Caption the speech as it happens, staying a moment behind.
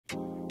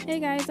Hey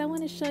guys, I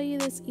want to show you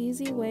this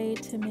easy way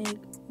to make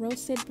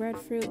roasted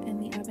breadfruit in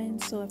the oven.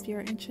 So if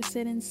you're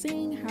interested in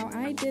seeing how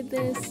I did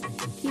this,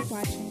 keep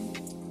watching.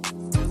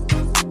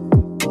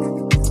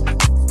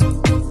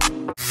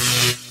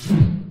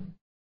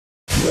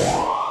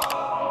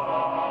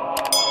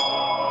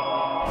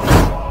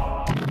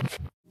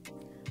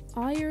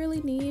 All you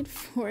really need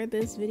for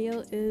this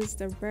video is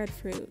the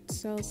breadfruit.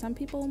 So some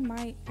people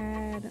might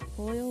add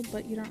oil,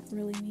 but you don't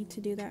really need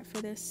to do that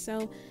for this.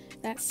 So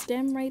that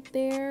stem right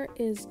there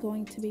is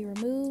going to be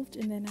removed,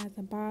 and then at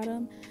the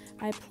bottom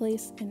I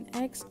place an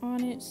X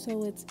on it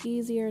so it's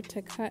easier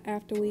to cut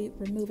after we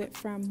remove it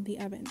from the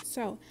oven.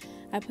 So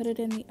I put it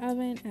in the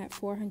oven at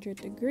 400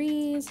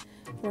 degrees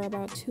for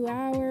about 2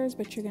 hours,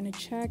 but you're going to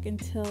check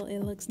until it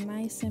looks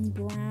nice and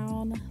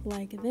brown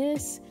like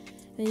this.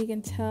 Then you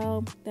can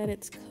tell that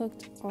it's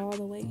cooked all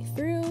the way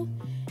through,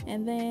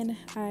 and then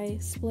I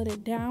split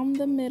it down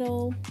the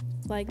middle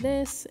like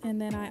this, and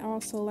then I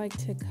also like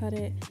to cut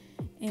it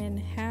in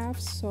half,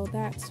 so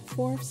that's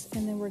fourths,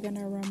 and then we're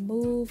gonna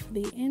remove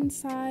the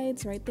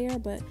insides right there,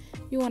 but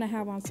you want to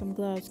have on some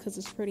gloves because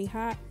it's pretty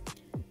hot.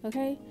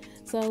 Okay,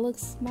 so it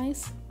looks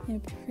nice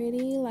and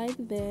pretty like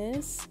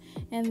this,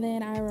 and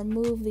then I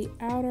remove the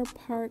outer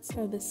parts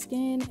of the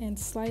skin and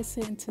slice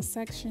it into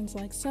sections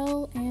like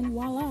so, and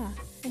voila.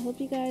 I hope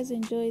you guys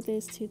enjoyed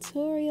this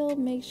tutorial.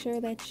 Make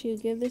sure that you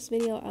give this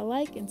video a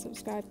like and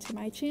subscribe to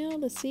my channel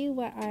to see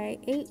what I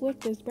ate with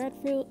this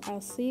breadfruit.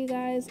 I'll see you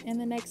guys in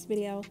the next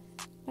video.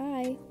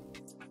 Bye.